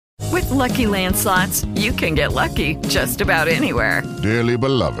Lucky Land Slots, you can get lucky just about anywhere. Dearly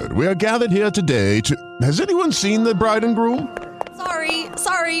beloved, we are gathered here today to... Has anyone seen the bride and groom?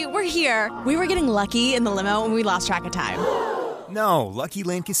 Sorry, we're here. We were getting lucky in the limo and we lost track of time. No, Lucky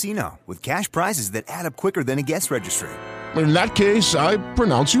Land Casino, with cash prizes that add up quicker than a guest registry. In that case, I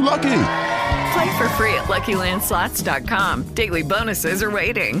pronounce you lucky. Play for free at LuckyLandSlots.com. Daily bonuses are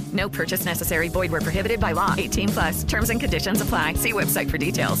waiting. No purchase necessary. Void where prohibited by law. 18+. Terms and conditions apply. See website for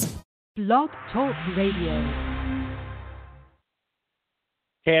details. Blog Talk Radio.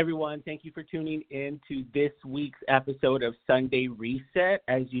 Hey everyone, thank you for tuning in to this week's episode of Sunday Reset.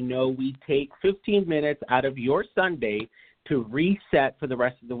 As you know, we take 15 minutes out of your Sunday to reset for the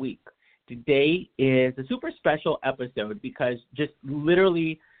rest of the week. Today is a super special episode because just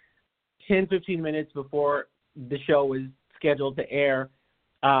literally 10, 15 minutes before the show was scheduled to air,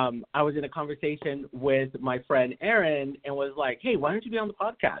 I was in a conversation with my friend Erin and was like, hey, why don't you be on the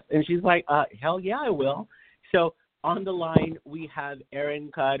podcast? And she's like, hell yeah, I will. So on the line, we have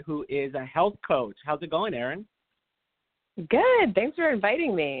Erin Cudd, who is a health coach. How's it going, Erin? Good. Thanks for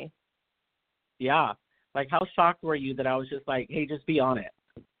inviting me. Yeah. Like, how shocked were you that I was just like, hey, just be on it?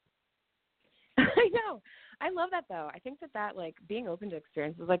 I know. I love that, though. I think that, like, being open to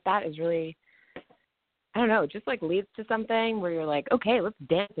experiences like that is really, I don't know, just, like, leads to something where you're like, okay, let's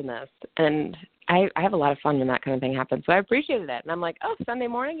dance in this. And I have a lot of fun when that kind of thing happens. So I appreciated it. And I'm like, oh, Sunday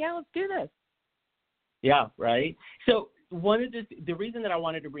morning? Yeah, let's do this. Yeah, right? So one of the reason that I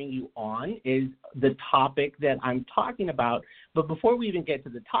wanted to bring you on is the topic that I'm talking about. But before we even get to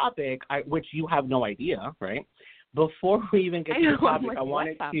the topic, which you have no idea, right? Before we even get to the topic, I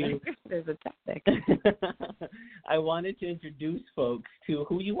wanted to. There's a topic. I wanted to introduce folks to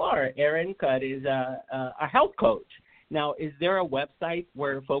who you are. Erin Cudd is a health coach. Now, is there a website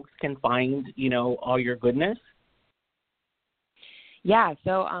where folks can find, all your goodness? Yeah,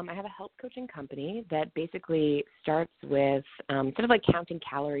 so I have a health coaching company that basically starts with sort of like counting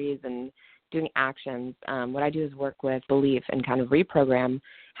calories and doing actions. What I do is work with belief and kind of reprogram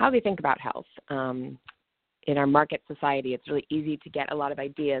how they think about health. In our market society, it's really easy to get a lot of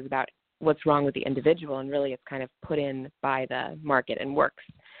ideas about what's wrong with the individual, and really it's kind of put in by the market and works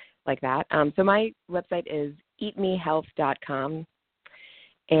like that. So my website is eatmehealth.com,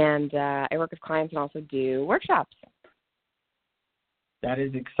 and I work with clients and also do workshops. That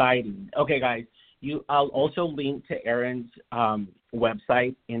is exciting. Okay, guys, I'll also link to Erin's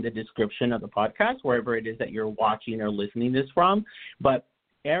website in the description of the podcast, wherever it is that you're watching or listening this from. But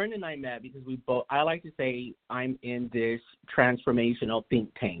Erin and I met because I like to say I'm in this transformational think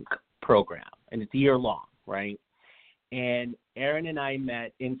tank program, and it's year-long, right? And Erin and I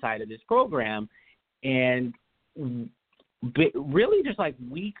met inside of this program, and really just like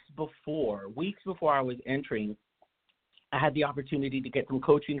weeks before I was entering, I had the opportunity to get some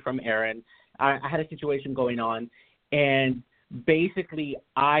coaching from Erin. I had a situation going on, and basically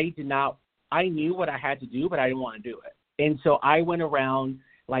I knew what I had to do, but I didn't want to do it. And so I went around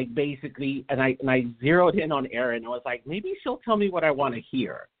and I zeroed in on Erin. I was like, maybe she'll tell me what I want to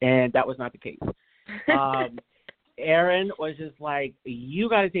hear. And that was not the case. Erin was just like, you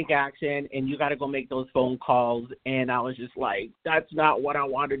got to take action and you got to go make those phone calls. And I was just like, that's not what I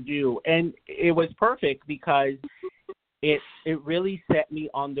want to do. And it was perfect because it really set me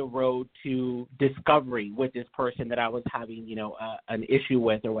on the road to discovery with this person that I was having, an issue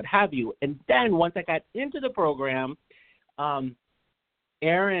with or what have you. And then once I got into the program,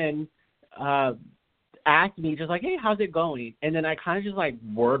 Erin asked me just like, hey, how's it going? And then I kind of just like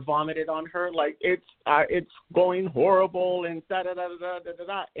word vomited on her, like it's going horrible and da da da da da da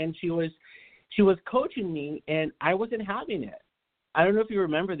da. And she was coaching me, and I wasn't having it. I don't know if you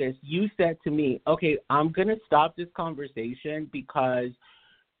remember this. You said to me, okay, I'm going to stop this conversation because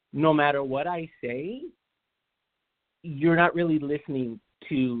no matter what I say, you're not really listening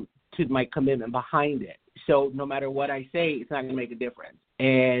to my commitment behind it. So no matter what I say, it's not going to make a difference.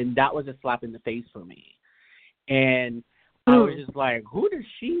 And that was a slap in the face for me. And I was just like, who does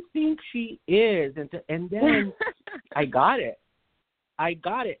she think she is? And then I got it.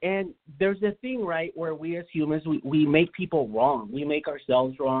 And there's a thing, right, where we as humans, we make people wrong. We make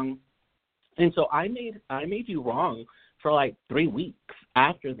ourselves wrong. And so I made you wrong for like 3 weeks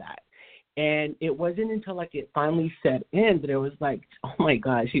after that. And it wasn't until like it finally set in that it was like, oh my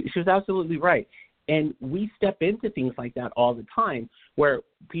God, she was absolutely right. And we step into things like that all the time where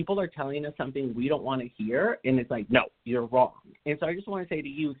people are telling us something we don't want to hear, and it's like, no, you're wrong. And so I just want to say to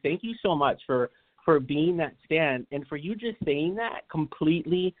you, thank you so much for being that stand, and for you just saying that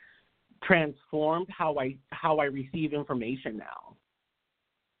completely transformed how I receive information now.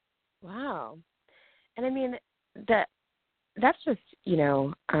 Wow. And I mean, that that's just,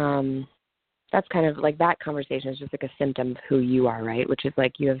 that's kind of like that conversation is just like a symptom of who you are, right? Which is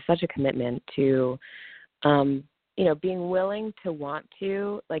like you have such a commitment to, being willing to want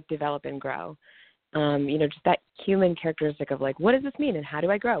to like develop and grow. Just that human characteristic of like, what does this mean and how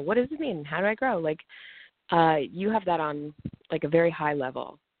do I grow? What does this mean and how do I grow? Like, you have that on like a very high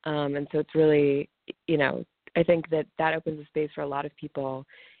level. And so it's really, I think that opens a space for a lot of people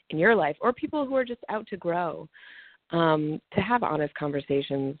in your life or people who are just out to grow, to have honest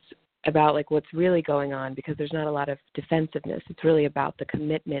conversations about like what's really going on, because there's not a lot of defensiveness. It's really about the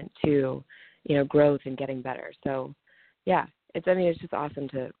commitment to, growth and getting better. So yeah, it's just awesome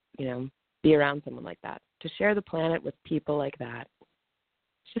to, be around someone like that, to share the planet with people like that.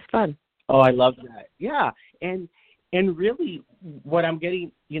 It's just fun. Oh, I love that. Yeah. And really what I'm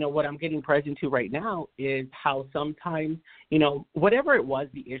getting present to right now is how sometimes, whatever it was,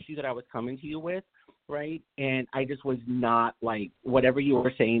 the issue that I was coming to you with, right? And I just was not like, whatever you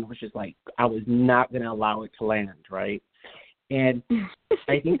were saying was just like, I was not going to allow it to land, right? And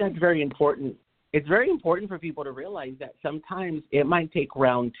I think that's very important. It's very important for people to realize that sometimes it might take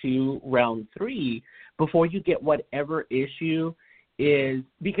round 2, round 3 before you get whatever issue is,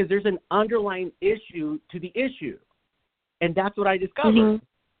 because there's an underlying issue to the issue. And that's what I discovered,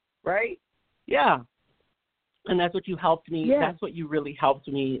 right? Yeah. And that's what you helped me. Yeah. That's what you really helped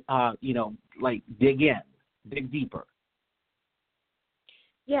me, dig deeper.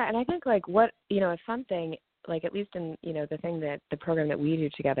 Yeah, and I think like what, a fun thing, like at least in, the program that we do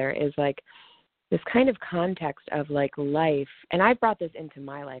together is like this kind of context of like life. And I brought this into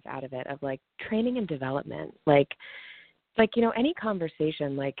my life out of it, of like training and development, like, any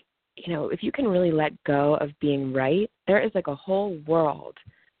conversation, like, if you can really let go of being right, there is like a whole world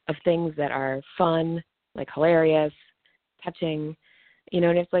of things that are fun, like hilarious, touching,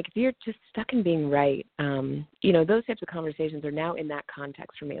 and it's like if you're just stuck in being right, those types of conversations are now in that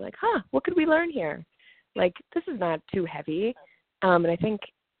context for me. Like, what could we learn here? Like, this is not too heavy. And I think,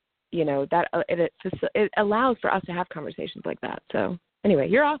 that it allows for us to have conversations like that. So anyway,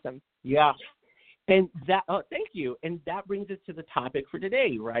 you're awesome. Yeah. And that, thank you. And that brings us to the topic for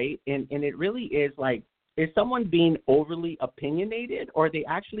today, right? And it really is like, is someone being overly opinionated, or are they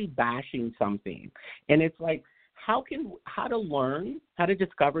actually bashing something? And it's like, how to learn, how to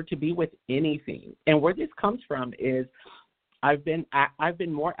discover to be with anything. And where this comes from is I've been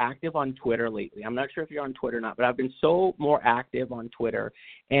more active on Twitter lately. I'm not sure if you're on Twitter or not, but I've been so more active on Twitter.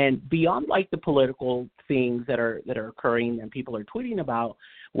 And beyond like the political things that are occurring and people are tweeting about,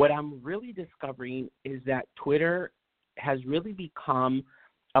 what I'm really discovering is that Twitter has really become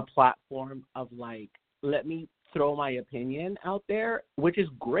a platform of like, let me throw my opinion out there, which is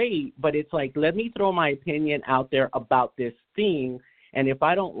great, but it's like, let me throw my opinion out there about this thing, and if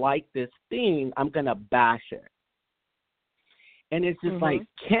I don't like this thing, I'm going to bash it. And it's just like,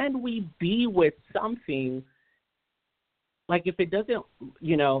 can we be with something, like if it doesn't,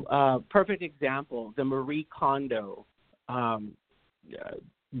 perfect example, the Marie Kondo, how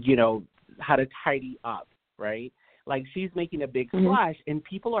to tidy up, right? Like she's making a big splash, and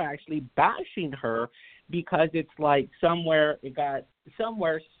people are actually bashing her because it's like somewhere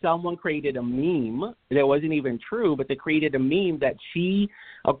someone created a meme that wasn't even true, but they created a meme that she,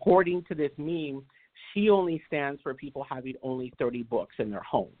 according to this meme, she only stands for people having only 30 books in their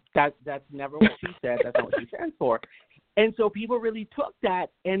home. That's never what she said. That's not what she stands for. And so people really took that,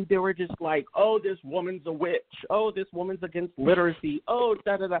 and they were just like, oh, this woman's a witch. Oh, this woman's against literacy. Oh,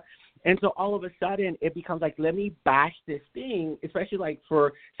 da-da-da. And so all of a sudden it becomes like, let me bash this thing, especially like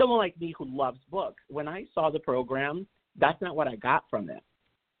for someone like me who loves books. When I saw the program, that's not what I got from it.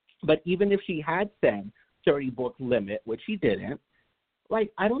 But even if she had said 30-book limit, which she didn't,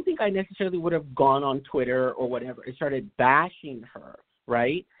 like I don't think I necessarily would have gone on Twitter or whatever and started bashing her,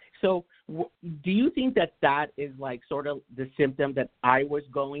 right? So do you think that is like sort of the symptom that I was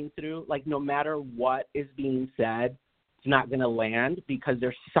going through? Like no matter what is being said, it's not going to land because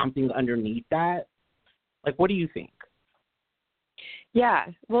there's something underneath that? Like, what do you think? Yeah.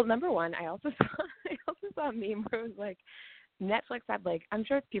 Well, number one, I also saw a meme where it was like, Netflix had like, I'm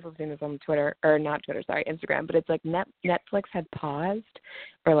sure people have seen this on Twitter, or not Twitter, sorry, Instagram, but it's like Netflix had paused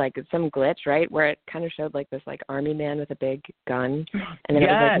or like some glitch, right, where it kind of showed like this like army man with a big gun, and then it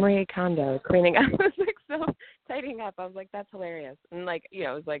was like Marie Kondo cleaning up. I was like so tidying up. I was like, that's hilarious. And like, it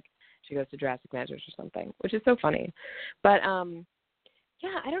was like she goes to drastic measures or something, which is so funny. But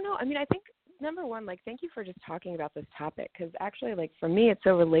yeah, I don't know. I mean, I think number one, like, thank you for just talking about this topic, because actually, like, for me, it's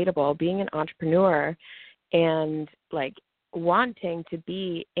so relatable being an entrepreneur and like wanting to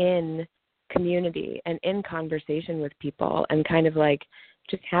be in community and in conversation with people and kind of like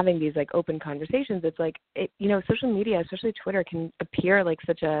just having these like open conversations, it's like, social media, especially Twitter, can appear like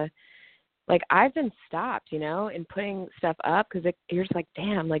such a, like I've been stopped, in putting stuff up because you're just like,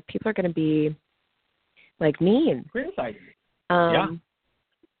 damn, like people are going to be like mean. Criticizing. Yeah.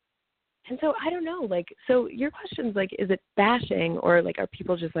 And so I don't know, like, so your question's like, is it bashing or like, are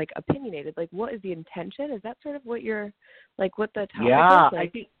people just like opinionated? Like, what is the intention? Is that sort of what you're, like, what the topic is?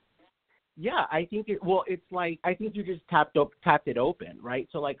 Like, I think it's like, I think you just tapped it open, right?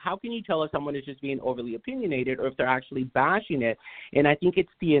 So like, how can you tell if someone is just being overly opinionated or if they're actually bashing it? And I think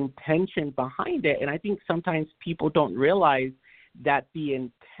it's the intention behind it. And I think sometimes people don't realize that the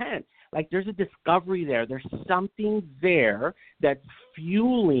intent, like there's a discovery there. There's something there that's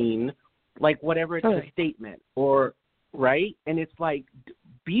fueling like whatever it's a statement or, right? And it's like,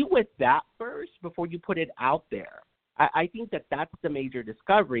 be with that first before you put it out there. I think that's the major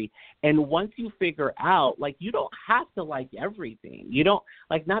discovery. And once you figure out, like, you don't have to like everything. You don't,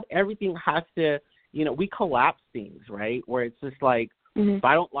 like, not everything has to, we collapse things, right? Where it's just like, if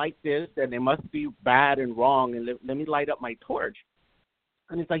I don't like this, then it must be bad and wrong, and let me light up my torch.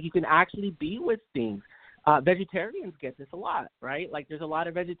 And it's like you can actually be with things. Vegetarians get this a lot, right? Like there's a lot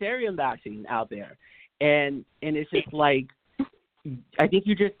of vegetarian bashing out there. And it's just like, I think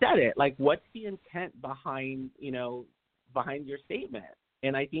you just said it. Like, what's the intent behind your statement?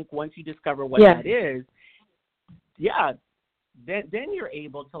 And I think once you discover what that is, then you're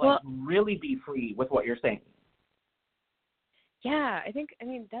able to really be free with what you're saying. Yeah, I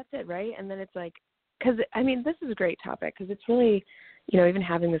mean, that's it, right? And then it's like, because, I mean, this is a great topic because it's really, even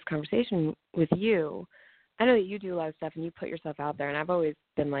having this conversation with you, I know that you do a lot of stuff and you put yourself out there, and I've always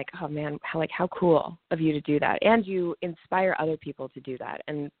been like, oh man, how cool of you to do that. And you inspire other people to do that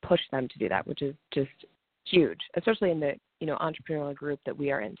and push them to do that, which is just huge, especially in the, entrepreneurial group that we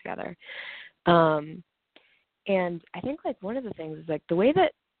are in together. And I think like one of the things is like the way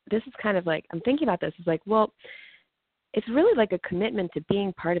that this is kind of like, I'm thinking about this is like, well, it's really like a commitment to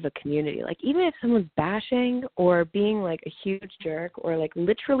being part of a community. Like even if someone's bashing or being like a huge jerk or like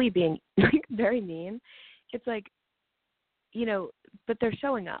literally being like very mean, it's like, but they're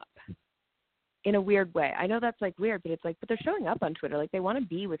showing up in a weird way. I know that's like weird, but it's like, but they're showing up on Twitter. Like they want to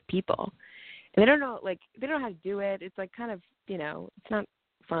be with people and they don't know, like, they don't know how to do it. It's like kind of, it's not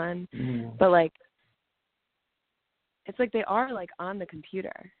fun, but like, it's like they are like on the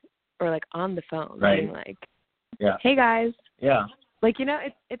computer or like on the phone, right? Being like, hey guys. Yeah. Like,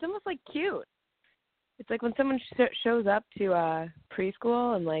 it's almost like cute. It's like when someone shows up to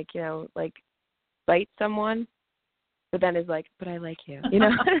preschool and like, like bite someone, but then is like, but I like you. I don't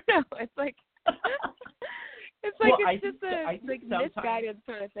know. It's like, it's like, it's just a like misguided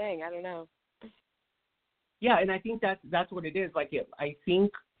sort of thing. I don't know. Yeah. And I think that's what it is. Like, I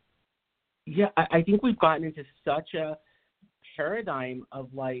think we've gotten into such a paradigm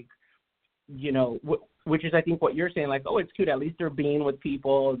of like, which is, I think, what you're saying, like, oh, it's cute. At least they're being with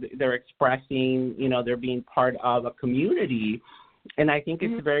people. They're expressing, they're being part of a community. And I think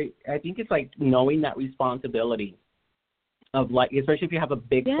it's like knowing that responsibility of like, especially if you have a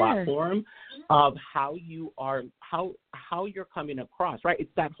big platform, of how you are, how you're coming across, right?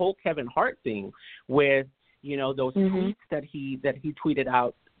 It's that whole Kevin Hart thing with, those tweets that he tweeted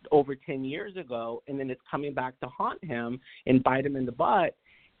out over 10 years ago, and then it's coming back to haunt him and bite him in the butt.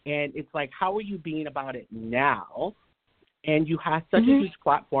 And it's like, how are you being about it now? And you have such a huge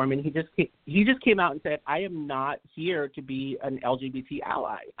platform, and he just came out and said, I am not here to be an LGBT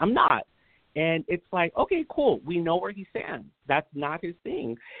ally. I'm not. And it's like, okay, cool. We know where he stands. That's not his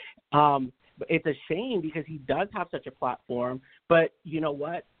thing. But it's a shame because he does have such a platform. But you know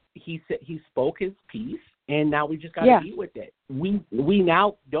what? He spoke his piece, and now we just got to be with it. We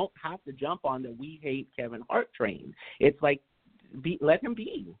now don't have to jump on the we hate Kevin Hart train. It's like, let him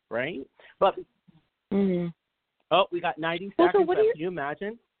be, right? But oh, we got 90 seconds left. Can you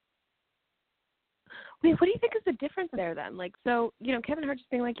imagine? Wait, what do you think is the difference there then? Like, so, Kevin Hart just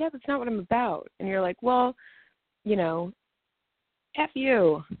being like, yeah, that's not what I'm about. And you're like, well, F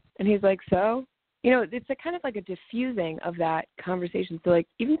you. And he's like, so? It's a kind of like a diffusing of that conversation. So, like,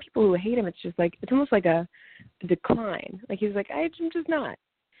 even people who hate him, it's just like, it's almost like a decline. Like, he's like, I'm just not.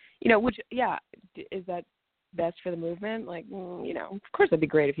 Which, is that best for the movement? Like, of course it'd be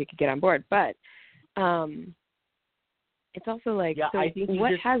great if he could get on board. But it's also like, so I think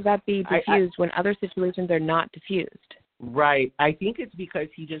has that be diffused when other situations are not diffused? Right. I think it's because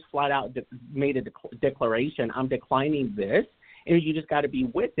he just flat out made a declaration, I'm declining this, and you just got to be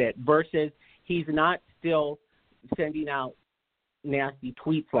with it, versus he's not still sending out nasty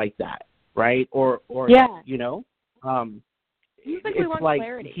tweets like that, right? Or it's like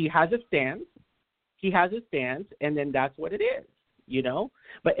clarity. He has a stance, and then that's what it is. you know?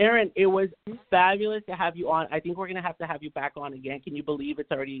 But Erin, it was fabulous to have you on. I think we're going to have you back on again. Can you believe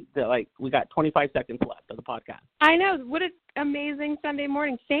it's already, we got 25 seconds left of the podcast? I know. What an amazing Sunday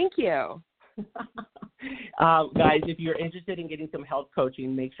morning. Thank you. Guys, if you're interested in getting some health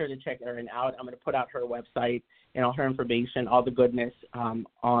coaching, make sure to check Erin out. I'm going to put out her website and all her information, all the goodness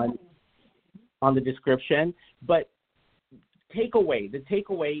on the description. But the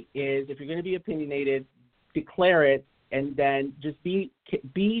takeaway is, if you're going to be opinionated, declare it, and then just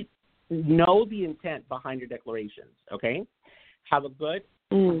know the intent behind your declarations, okay? Have a good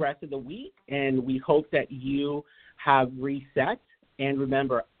rest of the week, and we hope that you have reset. And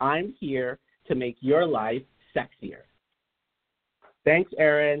remember, I'm here to make your life sexier. Thanks,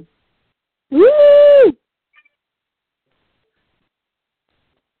 Erin. Woo!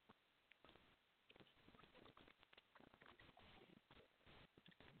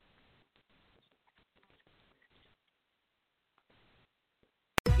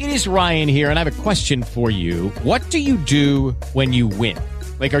 It is Ryan here, and I have a question for you. What do you do when you win?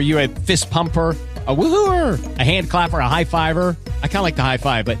 Like, are you a fist pumper, a woohooer, a hand clapper, a high fiver? I kind of like the high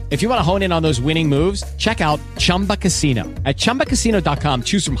five, but if you want to hone in on those winning moves, check out Chumba Casino. At ChumbaCasino.com,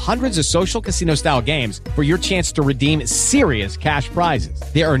 choose from hundreds of social casino-style games for your chance to redeem serious cash prizes.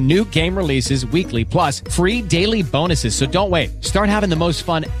 There are new game releases weekly, plus free daily bonuses. So don't wait. Start having the most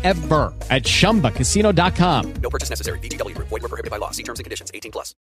fun ever at ChumbaCasino.com. No purchase necessary. VGW Group. Void where prohibited by law. See terms and conditions. 18+.